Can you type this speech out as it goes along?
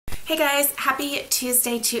Hey guys, happy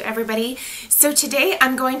Tuesday to everybody. So today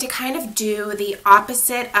I'm going to kind of do the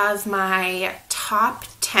opposite of my top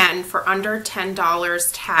 10 for under $10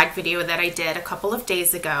 tag video that I did a couple of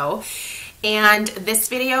days ago. And this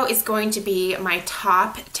video is going to be my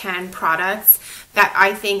top 10 products that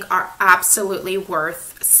I think are absolutely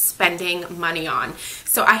worth spending money on.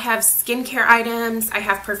 So I have skincare items, I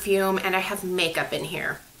have perfume, and I have makeup in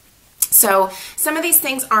here. So some of these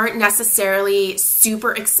things aren't necessarily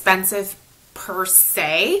super expensive per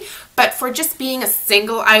se, but for just being a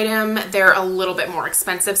single item, they're a little bit more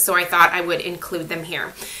expensive, so I thought I would include them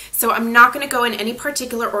here. So I'm not going to go in any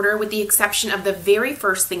particular order with the exception of the very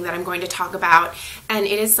first thing that I'm going to talk about, and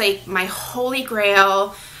it is like my holy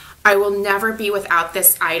grail. I will never be without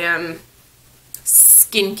this item,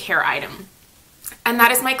 skincare item, and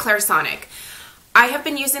that is my Clarisonic. I have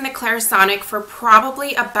been using the Clarisonic for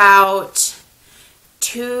probably about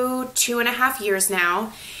 2.5 years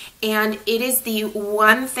now, and it is the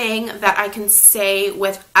one thing that I can say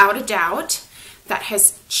without a doubt that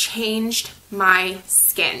has changed my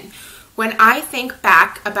skin. When I think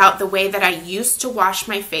back about the way that I used to wash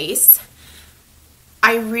my face,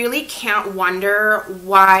 I really can't wonder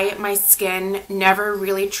why my skin never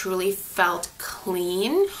really truly felt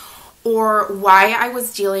clean, or why I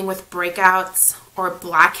was dealing with breakouts or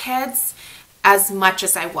blackheads as much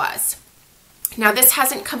as I was. Now, this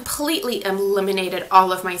hasn't completely eliminated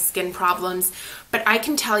all of my skin problems, but I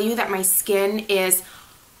can tell you that my skin is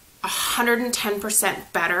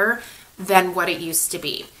 110% better than what it used to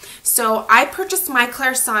be. So I purchased my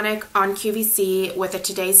Clarisonic on QVC with a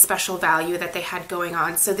today's special value that they had going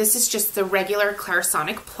on. So this is just the regular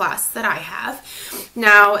Clarisonic Plus that I have.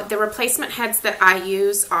 Now, the replacement heads that I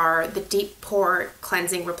use are the deep pore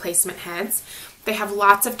cleansing replacement heads. They have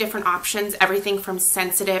lots of different options, everything from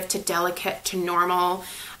sensitive to delicate to normal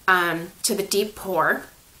to the deep pore.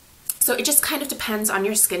 So it just kind of depends on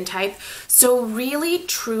your skin type. So really,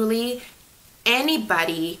 truly,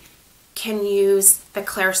 anybody can use the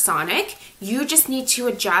Clarisonic. You just need to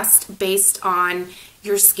adjust based on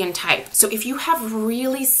your skin type. So if you have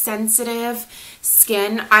really sensitive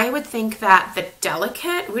skin, I would think that the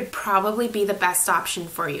delicate would probably be the best option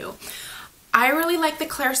for you. I really like the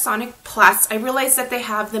Clarisonic Plus. I realize that they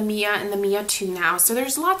have the Mia and the Mia 2 now, so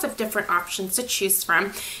there's lots of different options to choose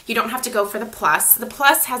from. You don't have to go for the Plus. The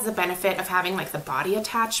Plus has the benefit of having like the body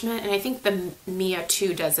attachment, and I think the Mia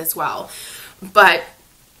 2 does as well. But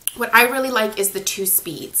what I really like is the 2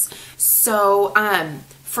 speeds. So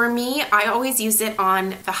for me, I always use it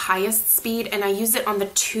on the highest speed, and I use it on the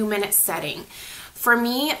 2-minute setting. For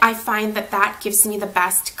me, I find that that gives me the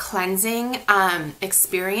best cleansing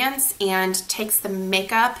experience and takes the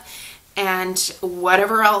makeup and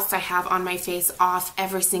whatever else I have on my face off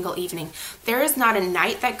every single evening. There is not a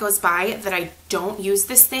night that goes by that I don't use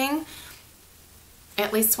this thing,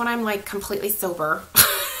 at least when I'm like completely sober.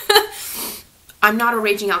 I'm not a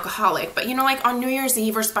raging alcoholic, but you know, like on New Year's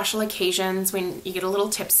Eve or special occasions when you get a little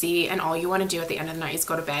tipsy and all you want to do at the end of the night is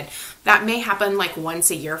go to bed, that may happen like once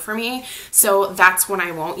a year for me. So that's when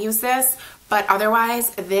I won't use this. But otherwise,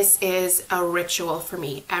 this is a ritual for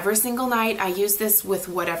me. Every single night, I use this with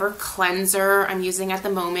whatever cleanser I'm using at the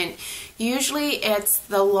moment. Usually it's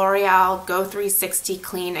the L'Oreal Go 360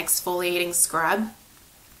 Clean Exfoliating Scrub.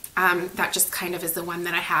 That just kind of is the one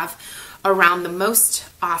that I have around the most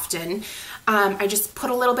often. I just put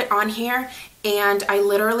a little bit on here and I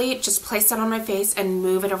literally just place it on my face and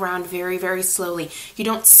move it around very, very slowly. You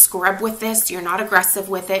don't scrub with this. You're not aggressive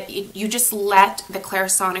with it. You just let the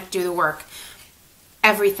Clarisonic do the work.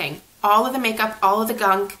 Everything, all of the makeup, all of the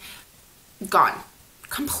gunk, gone.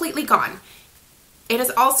 Completely gone. It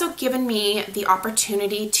has also given me the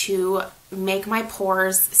opportunity to make my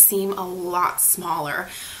pores seem a lot smaller.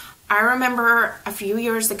 I remember a few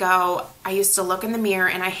years ago, I used to look in the mirror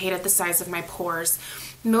and I hated the size of my pores,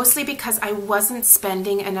 mostly because I wasn't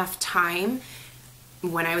spending enough time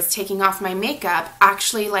when I was taking off my makeup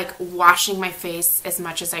actually like washing my face as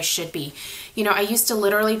much as I should be. You know, I used to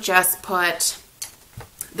literally just put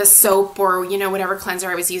the soap or, you know, whatever cleanser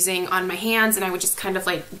I was using on my hands, and I would just kind of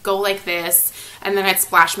like go like this, and then I'd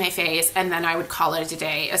splash my face, and then I would call it a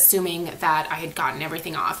day, assuming that I had gotten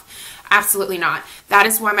everything off. Absolutely not. That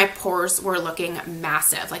is why my pores were looking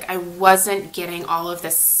massive. Like I wasn't getting all of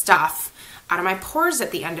this stuff out of my pores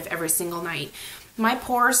at the end of every single night. My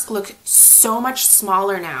pores look so much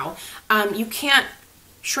smaller now. You can't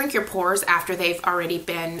shrink your pores after they've already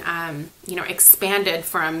been, you know, expanded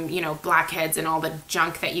from, you know, blackheads and all the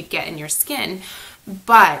junk that you get in your skin.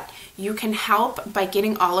 But you can help by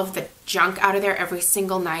getting all of the junk out of there every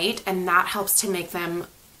single night, and that helps to make them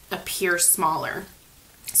appear smaller.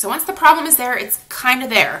 So once the problem is there, it's kind of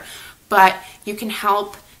there, but you can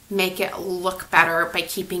help make it look better by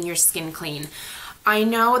keeping your skin clean. I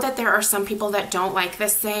know that there are some people that don't like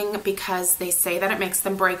this thing because they say that it makes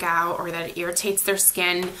them break out or that it irritates their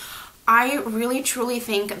skin. I really truly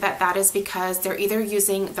think that that is because they're either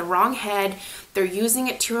using the wrong head, they're using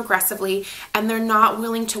it too aggressively, and they're not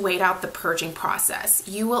willing to wait out the purging process.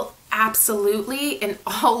 You will absolutely, in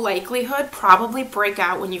all likelihood, probably break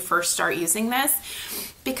out when you first start using this,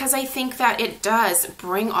 because I think that it does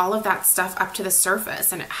bring all of that stuff up to the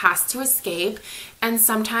surface and it has to escape. And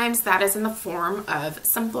sometimes that is in the form of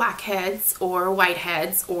some blackheads or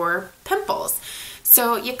whiteheads or pimples.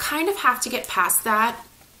 So you kind of have to get past that.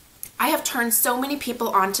 I have turned so many people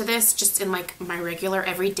onto this just in like my regular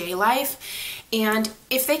everyday life. And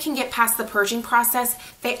if they can get past the purging process,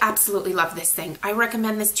 they absolutely love this thing. I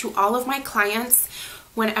recommend this to all of my clients.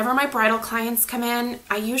 Whenever my bridal clients come in,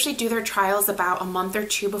 I usually do their trials about a month or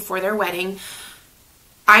two before their wedding.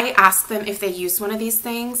 I ask them if they use one of these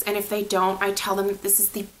things, and if they don't, I tell them that this is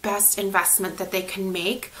the best investment that they can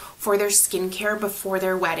make for their skincare before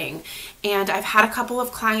their wedding. And I've had a couple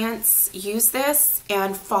of clients use this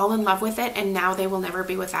and fall in love with it, and now they will never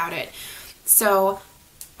be without it. So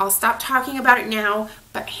I'll stop talking about it now,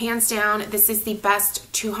 but hands down, this is the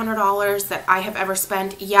best $200 that I have ever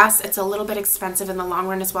spent. Yes, it's a little bit expensive in the long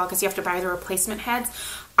run as well because you have to buy the replacement heads.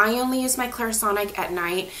 I only use my Clarisonic at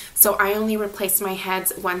night, so I only replace my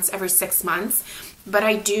heads once every 6 months. But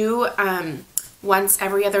I do once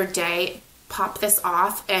every other day pop this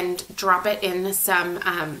off and drop it in some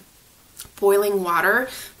boiling water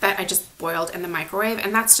that I just boiled in the microwave,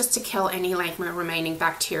 and that's just to kill any like remaining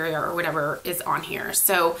bacteria or whatever is on here.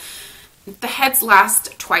 So the heads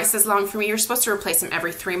last twice as long for me. You're supposed to replace them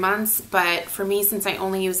every 3 months, but for me, since I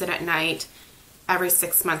only use it at night, every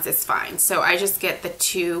 6 months is fine. So I just get the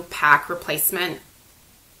 2-pack replacement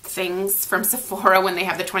things from Sephora when they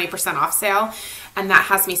have the 20% off sale, and that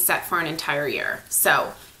has me set for an entire year.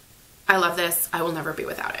 So I love this. I will never be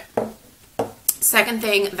without it. Second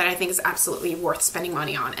thing that I think is absolutely worth spending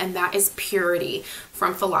money on, and that is Purity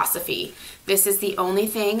from Philosophy. This is the only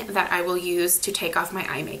thing that I will use to take off my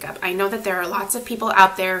eye makeup. I know that there are lots of people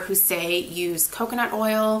out there who say use coconut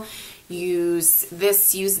oil, use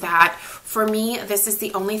this, use that. For me, this is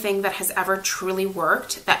the only thing that has ever truly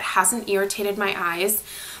worked, that hasn't irritated my eyes,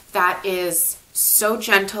 that is so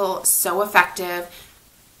gentle, so effective.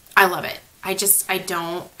 I love it. I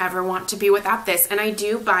don't ever want to be without this. And I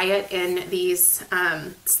do buy it in these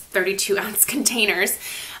 32-ounce containers.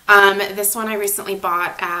 This one I recently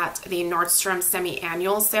bought at the Nordstrom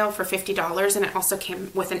semi-annual sale for $50, and it also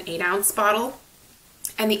came with an 8-ounce bottle.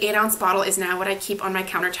 And the 8-ounce bottle is now what I keep on my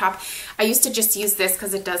countertop. I used to just use this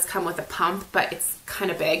because it does come with a pump, but it's kind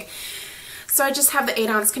of big. So I just have the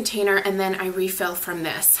 8-ounce container, and then I refill from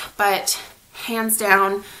this. But hands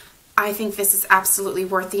down, I think this is absolutely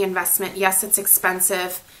worth the investment. Yes, it's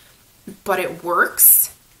expensive, but it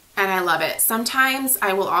works, and I love it. Sometimes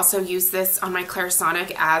I will also use this on my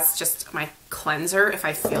Clarisonic as just my cleanser if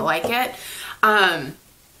I feel like it.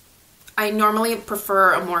 I normally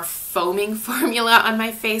prefer a more foaming formula on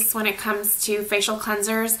my face when it comes to facial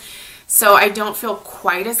cleansers, so I don't feel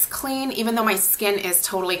quite as clean, even though my skin is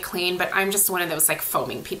totally clean, but I'm just one of those like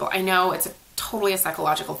foaming people. I know it's totally a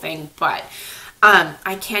psychological thing, but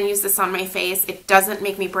I can use this on my face. It doesn't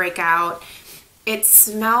make me break out. It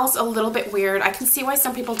smells a little bit weird. I can see why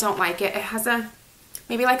some people don't like it. It has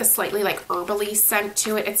maybe like a slightly like herbally scent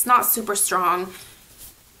to it. It's not super strong.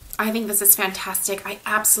 I think this is fantastic. I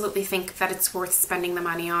absolutely think that it's worth spending the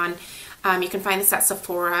money on. You can find this at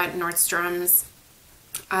Sephora, Nordstrom's.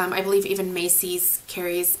 I believe even Macy's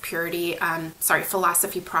carries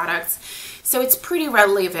Philosophy products. So it's pretty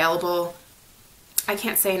readily available. I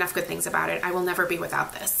can't say enough good things about it. I will never be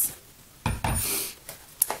without this.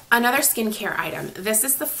 Another skincare item. This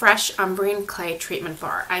is the Fresh Umbrian Clay Treatment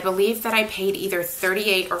Bar. I believe that I paid either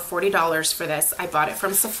 $38 or $40 for this. I bought it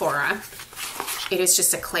from Sephora. It is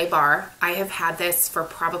just a clay bar. I have had this for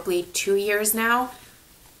probably 2 years now.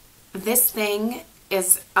 This thing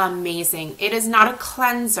is amazing. It is not a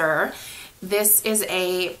cleanser. This is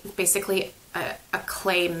basically a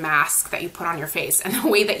clay mask that you put on your face, and the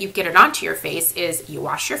way that you get it onto your face is you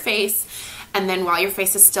wash your face, and then while your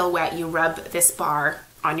face is still wet, you rub this bar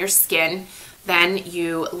on your skin, then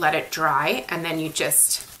you let it dry, and then you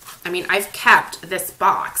just, I've kept this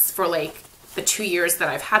box for like the 2 years that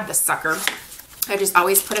I've had this sucker. I just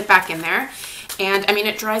always put it back in there, and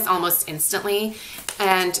it dries almost instantly,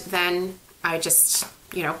 and then I just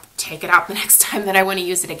take it out the next time that I want to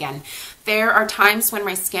use it again. There are times when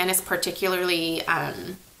my skin is particularly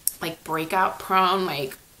like breakout prone,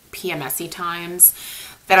 like PMSy times,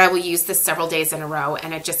 that I will use this several days in a row,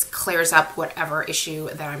 and it just clears up whatever issue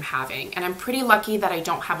that I'm having. And I'm pretty lucky that I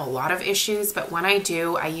don't have a lot of issues, but when I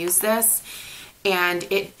do, I use this and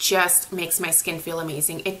it just makes my skin feel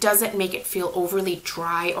amazing. It doesn't make it feel overly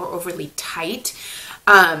dry or overly tight.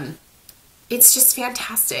 It's just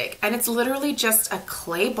fantastic. And it's literally just a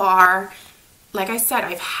clay bar. Like I said,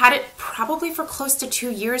 I've had it probably for close to 2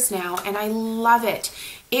 years now, and I love it.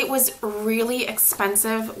 It was really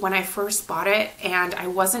expensive when I first bought it, and I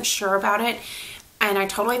wasn't sure about it, and I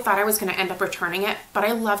totally thought I was going to end up returning it, but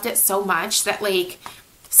I loved it so much that, like,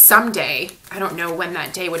 someday, I don't know when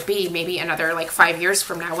that day would be, maybe another like 5 years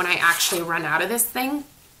from now when I actually run out of this thing,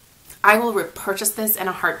 I will repurchase this in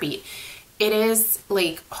a heartbeat. It is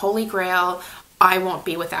like holy grail. I won't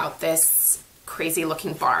be without this crazy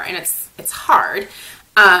looking bar, and it's hard.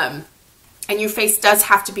 And your face does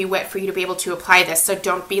have to be wet for you to be able to apply this. So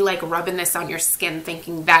don't be like rubbing this on your skin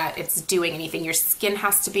thinking that it's doing anything. Your skin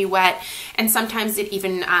has to be wet. And sometimes it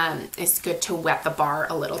even is good to wet the bar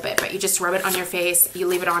a little bit. But you just rub it on your face. You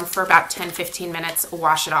leave it on for about 10-15 minutes.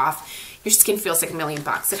 Wash it off. Your skin feels like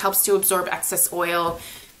 $1,000,000. It helps to absorb excess oil.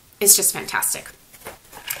 It's just fantastic.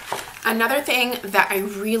 Another thing that I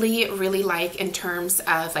really, really like in terms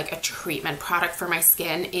of like a treatment product for my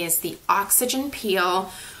skin is the Oxygen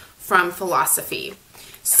Peel from Philosophy.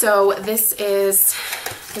 So this is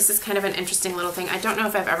kind of an interesting little thing. I don't know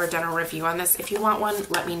if I've ever done a review on this. If you want one,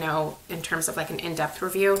 let me know in terms of like an in-depth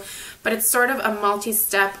review. But it's sort of a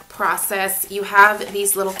multi-step process. You have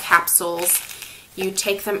these little capsules. You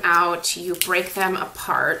take them out. You break them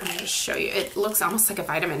apart. I'm going to show you. It looks almost like a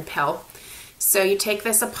vitamin pill. So you take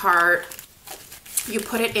this apart. You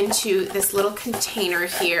put it into this little container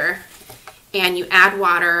here. And you add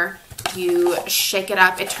water. You shake it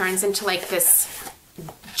up. It turns into like this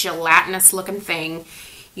gelatinous looking thing.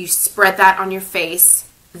 You spread that on your face.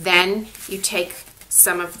 Then you take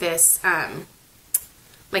some of this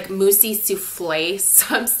like moussey souffle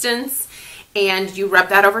substance and you rub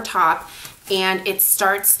that over top, and it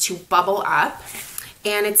starts to bubble up.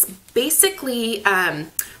 And it's basically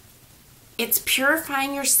it's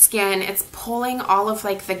purifying your skin. It's pulling all of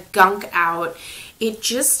like the gunk out. It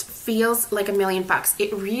just feels like $1,000,000.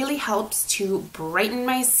 It really helps to brighten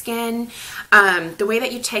my skin. The way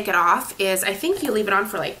that you take it off is, I think you leave it on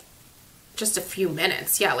for like just a few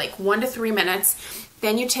minutes. Yeah, like 1 to 3 minutes.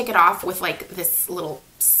 Then you take it off with like this little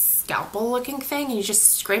scalpel looking thing, and you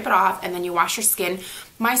just scrape it off, and then you wash your skin.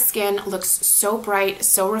 My skin looks so bright,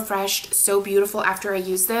 so refreshed, so beautiful after I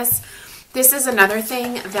use this. This is another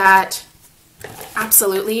thing that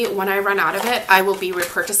absolutely, when I run out of it, I will be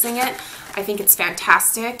repurchasing it. I think it's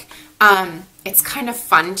fantastic. It's kind of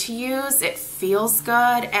fun to use. It feels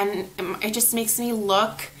good, and it just makes me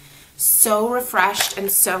look so refreshed and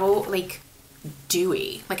so like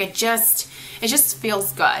dewy. Like it just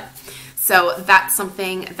feels good. So that's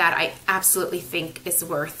something that I absolutely think is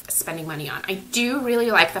worth spending money on. I do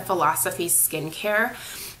really like the Philosophy skincare,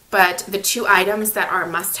 but the 2 items that are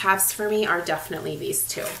must-haves for me are definitely these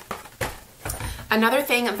 2. Another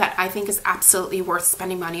thing that I think is absolutely worth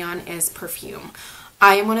spending money on is perfume.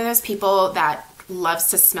 I am one of those people that loves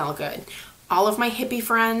to smell good. All of my hippie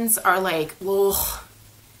friends are like, ugh,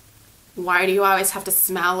 why do you always have to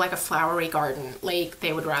smell like a flowery garden? Like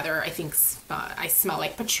they would rather, I think, I smell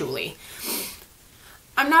like patchouli.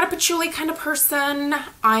 I'm not a patchouli kind of person.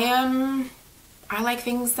 I like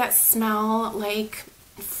things that smell like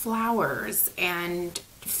flowers and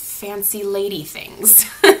fancy lady things.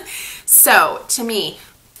 So to me,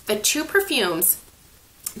 the 2 perfumes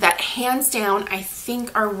that hands down I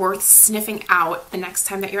think are worth sniffing out the next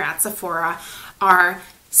time that you're at Sephora are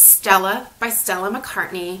Stella by Stella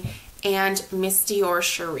McCartney and Miss Dior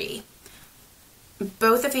Cherie.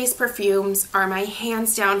 Both of these perfumes are my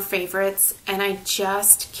hands down favorites, and I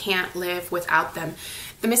just can't live without them.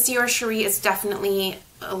 The Miss Dior Cherie is definitely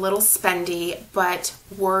a little spendy, but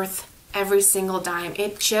worth every single dime.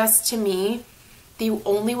 It just, to me, the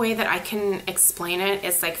only way that I can explain it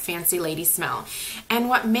is like fancy lady smell. And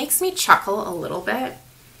what makes me chuckle a little bit,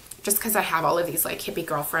 just because I have all of these like hippie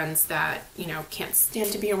girlfriends that, you know, can't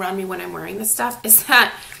stand to be around me when I'm wearing this stuff, is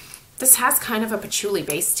that this has kind of a patchouli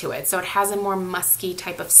base to it. So it has a more musky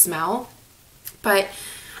type of smell. But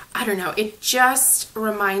I don't know, it just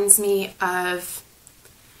reminds me of,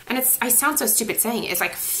 and I sound so stupid saying it, it's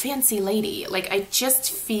like fancy lady. Like I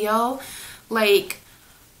just feel like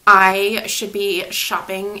I should be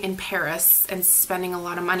shopping in Paris and spending a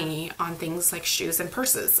lot of money on things like shoes and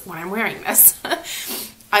purses when I'm wearing this.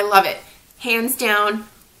 I love it. Hands down,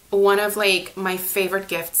 one of like my favorite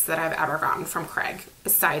gifts that I've ever gotten from Craig,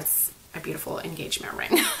 besides a beautiful engagement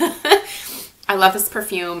ring. I love this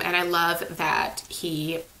perfume, and I love that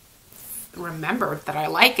he remembered that I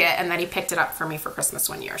like it and that he picked it up for me for Christmas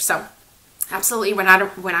one year. So absolutely, when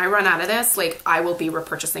I run out of this, like, I will be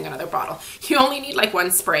repurchasing another bottle. You only need like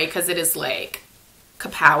one spray because it is like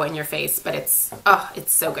kapow in your face, but it's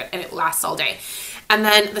so good and it lasts all day. And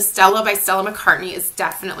then the Stella by Stella McCartney is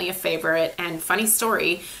definitely a favorite. And funny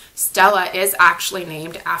story, Stella is actually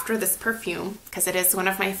named after this perfume because it is one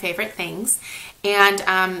of my favorite things. And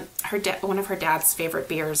one of her dad's favorite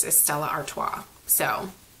beers is Stella Artois. So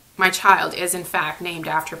my child is in fact named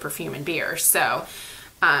after perfume and beer. So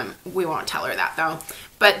we won't tell her that though.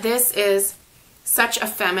 But this is such a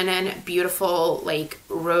feminine, beautiful, like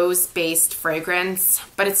rose-based fragrance,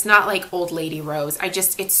 but it's not like old lady rose.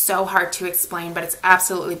 It's so hard to explain, but it's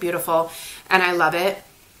absolutely beautiful and I love it.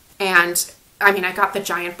 And I mean, I got the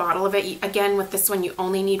giant bottle of it. Again, with this one, you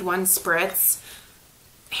only need one spritz.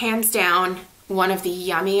 Hands down, one of the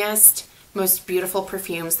yummiest, most beautiful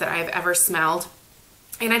perfumes that I've ever smelled.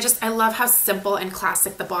 And I love how simple and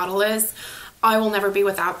classic the bottle is. I will never be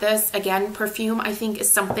without this. Again, perfume, I think,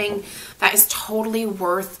 is something that is totally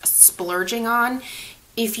worth splurging on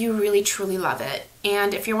if you really truly love it.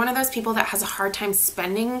 And if you're one of those people that has a hard time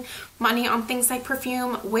spending money on things like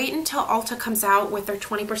perfume, wait until Ulta comes out with their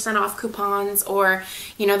 20% off coupons, or,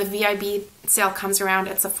 you know, the VIB sale comes around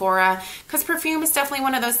at Sephora, because perfume is definitely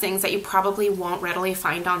one of those things that you probably won't readily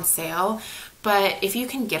find on sale. But if you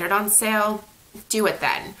can get it on sale, do it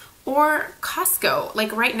then. Or Costco.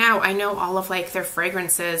 Like right now, I know all of like their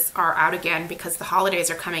fragrances are out again because the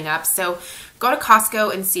holidays are coming up. So go to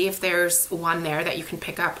Costco and see if there's one there that you can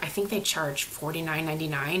pick up. I think they charge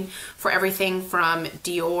 $49.99 for everything from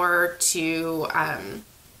Dior to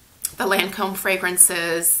the Lancome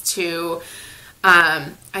fragrances to,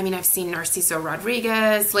 I mean, I've seen Narciso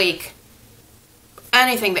Rodriguez, like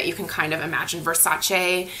anything that you can kind of imagine,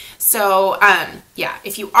 Versace. So yeah,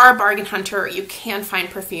 if you are a bargain hunter, you can find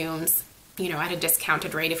perfumes, you know, at a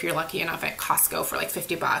discounted rate if you're lucky enough at Costco for like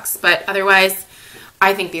 50 bucks. But otherwise,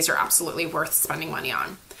 I think these are absolutely worth spending money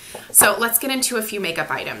on. So let's get into a few makeup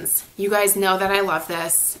items. You guys know that I love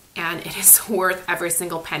this and it is worth every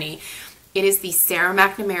single penny. It is the Sarah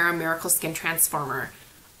McNamara Miracle Skin Transformer.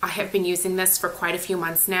 I have been using this for quite a few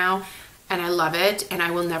months now and I love it and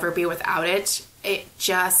I will never be without it. It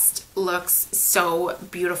just looks so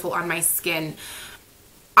beautiful on my skin.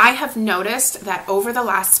 I have noticed that over the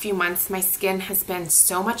last few months, my skin has been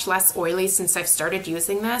so much less oily since I've started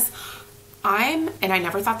using this. And I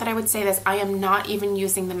never thought that I would say this, I am not even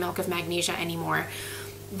using the Milk of Magnesia anymore.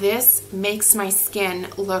 This makes my skin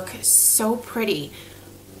look so pretty.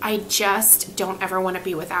 I just don't ever want to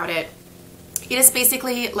be without it. It is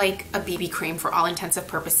basically like a BB cream for all intents and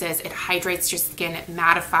purposes. It hydrates your skin, it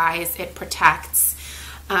mattifies, it protects,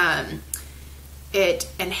 it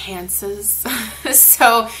enhances.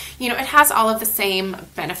 So, you know, it has all of the same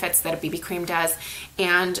benefits that a BB cream does.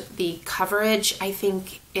 And the coverage, I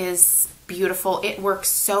think, is beautiful. It works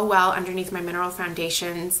so well underneath my mineral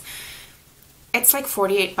foundations. It's like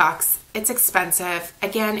 48 bucks. It's expensive.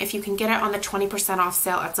 Again, if you can get it on the 20% off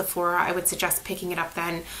sale at Sephora, I would suggest picking it up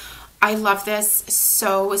then. I love this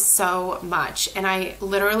so much. And I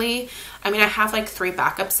mean, I have like 3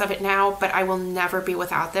 backups of it now, but I will never be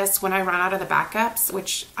without this. When I run out of the backups,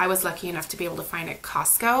 which I was lucky enough to be able to find at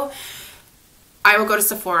Costco, I will go to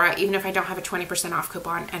Sephora, even if I don't have a 20% off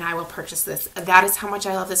coupon, and I will purchase this. That is how much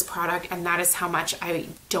I love this product, and that is how much I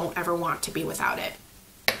don't ever want to be without it.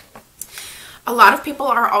 A lot of people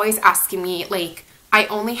are always asking me, like, I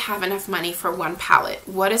only have enough money for one palette.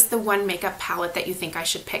 What is the one makeup palette that you think I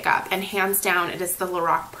should pick up? And hands down, it is the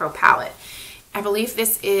Lorac Pro palette. I believe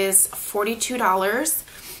this is $42.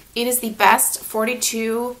 It is the best,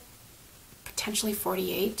 42, potentially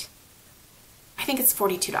 48. I think it's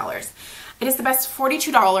 $42. It is the best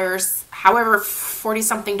 $42, however,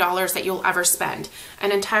 40-something dollars that you'll ever spend.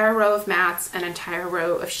 An entire row of mattes, an entire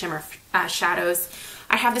row of shimmer shadows.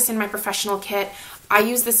 I have this in my professional kit. I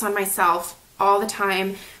use this on myself all the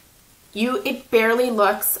time. It barely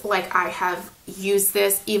looks like I have used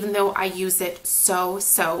this, even though I use it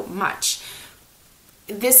so much.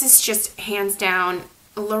 This is just hands down.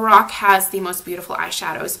 Lorac has the most beautiful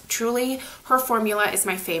eyeshadows. Truly, her formula is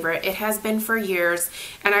my favorite. It has been for years,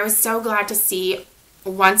 and I was so glad to see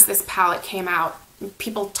once this palette came out,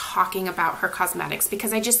 people talking about her cosmetics,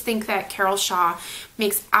 because I just think that Carol Shaw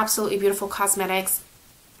makes absolutely beautiful cosmetics.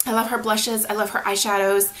 I love her blushes. I love her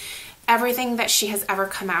eyeshadows. Everything that she has ever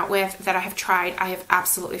come out with that I have tried, I have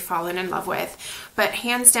absolutely fallen in love with. But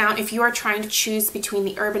hands down, if you are trying to choose between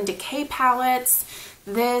the Urban Decay palettes,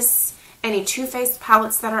 this, any Too Faced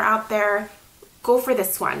palettes that are out there, go for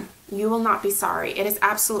this one. You will not be sorry. It is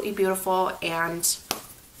absolutely beautiful, and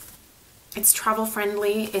it's travel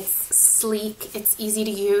friendly, it's sleek, it's easy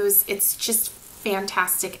to use, it's just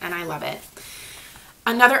fantastic, and I love it.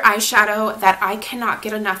 Another eyeshadow that I cannot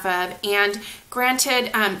get enough of, and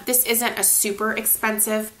granted, this isn't a super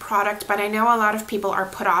expensive product, but I know a lot of people are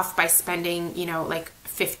put off by spending, you know, like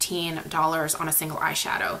 $15 on a single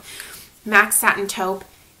eyeshadow. MAC Satin Taupe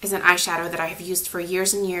is an eyeshadow that I have used for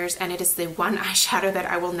years and years, and it is the one eyeshadow that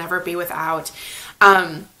I will never be without.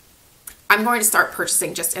 I'm going to start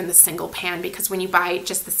purchasing just in the single pan, because when you buy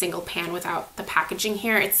just the single pan without the packaging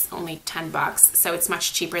here, it's only 10 bucks, so it's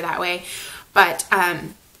much cheaper that way. But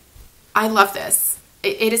I love this.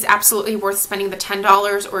 It is absolutely worth spending the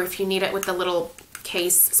 $10, or if you need it with the little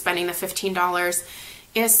case, spending the $15.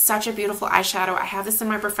 It is such a beautiful eyeshadow. I have this in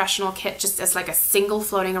my professional kit just as like a single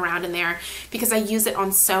floating around in there, because I use it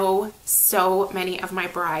on so many of my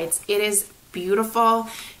brides. It is beautiful.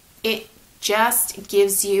 It just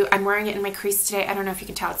gives you, I'm wearing it in my crease today. I don't know if you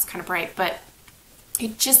can tell, it's kind of bright, but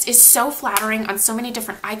it just is so flattering on so many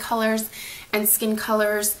different eye colors and skin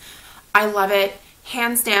colors. I love it.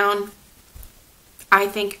 Hands down, I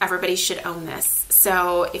think everybody should own this.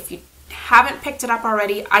 So if you haven't picked it up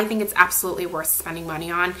already, I think it's absolutely worth spending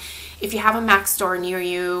money on. If you have a MAC store near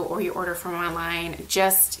you, or you order from online,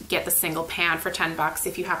 just get the single pan for 10 bucks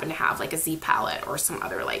if you happen to have like a Z palette or some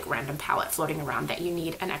other like random palette floating around that you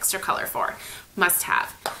need an extra color for. Must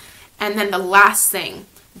have. And then the last thing,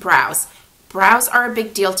 brows. Brows are a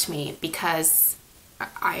big deal to me because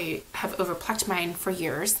I have overplucked mine for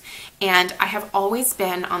years, and I have always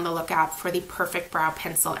been on the lookout for the perfect brow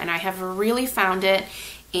pencil, and I have really found it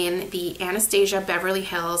in the Anastasia Beverly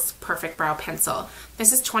Hills Perfect Brow Pencil.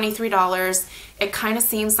 This is $23. It kind of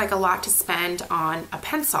seems like a lot to spend on a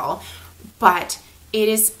pencil, but it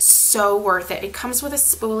is so worth it. It comes with a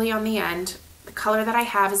spoolie on the end. The color that I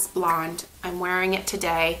have is blonde. I'm wearing it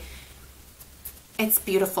today. It's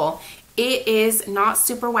beautiful. It is not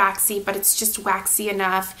super waxy, but it's just waxy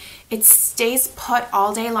enough. It stays put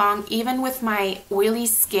all day long, even with my oily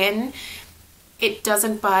skin. It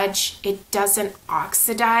doesn't budge, it doesn't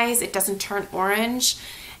oxidize, it doesn't turn orange,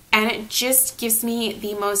 and it just gives me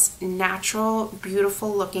the most natural,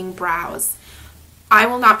 beautiful looking brows. I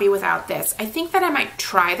will not be without this. I think that I might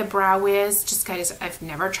try the Brow Wiz, just because I've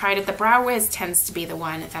never tried it. The Brow Wiz tends to be the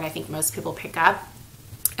one that I think most people pick up,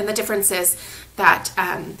 and the difference is that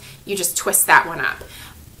you just twist that one up.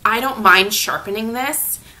 I don't mind sharpening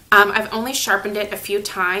this. I've only sharpened it a few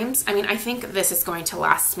times. I mean, I think this is going to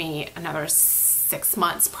last me another 6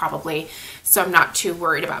 months probably, so I'm not too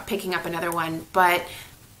worried about picking up another one. But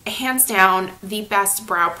hands down, the best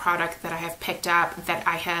brow product that I have picked up, that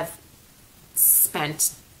I have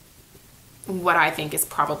spent what I think is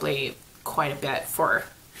probably quite a bit for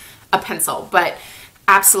a pencil, but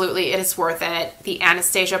absolutely it is worth it. The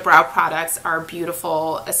Anastasia brow products are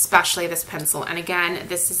beautiful, especially this pencil. And again,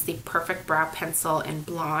 this is the Perfect Brow Pencil in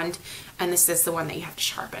blonde, and this is the one that you have to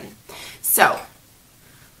sharpen. So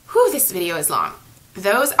whew, this video is long.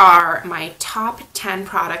 Those are my top 10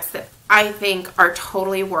 products that I think are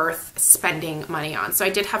totally worth spending money on. So I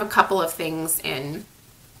did have a couple of things in,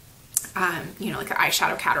 you know, like the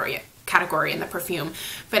eyeshadow category in the perfume,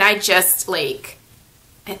 but I just like,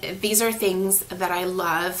 these are things that I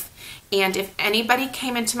love. And if anybody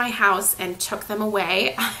came into my house and took them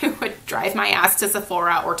away, I would drive my ass to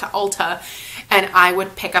Sephora or to Ulta, and I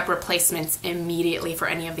would pick up replacements immediately for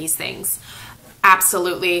any of these things.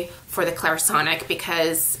 Absolutely for the Clarisonic,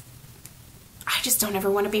 because I just don't ever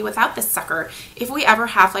want to be without this sucker. If we ever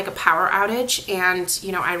have like a power outage and,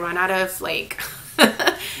 you know, I run out of like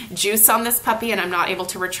juice on this puppy and I'm not able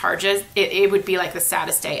to recharge it, it would be like the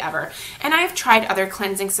saddest day ever. And I've tried other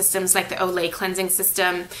cleansing systems like the Olay cleansing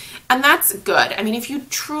system, and that's good. I mean, if you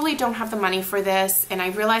truly don't have the money for this, and I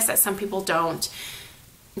realize that some people don't,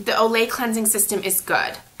 the Olay cleansing system is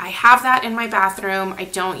good. I have that in my bathroom. I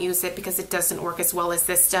don't use it because it doesn't work as well as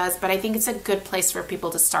this does, but I think it's a good place for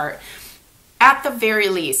people to start. At the very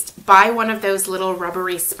least, buy one of those little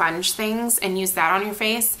rubbery sponge things and use that on your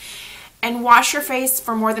face, and wash your face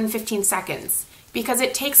for more than 15 seconds, because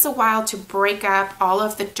it takes a while to break up all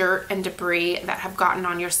of the dirt and debris that have gotten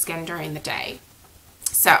on your skin during the day.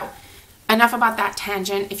 So enough about that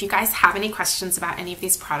tangent. If you guys have any questions about any of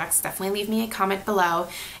these products, definitely leave me a comment below,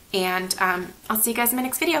 and I'll see you guys in my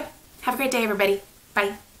next video. Have a great day, everybody.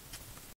 Bye.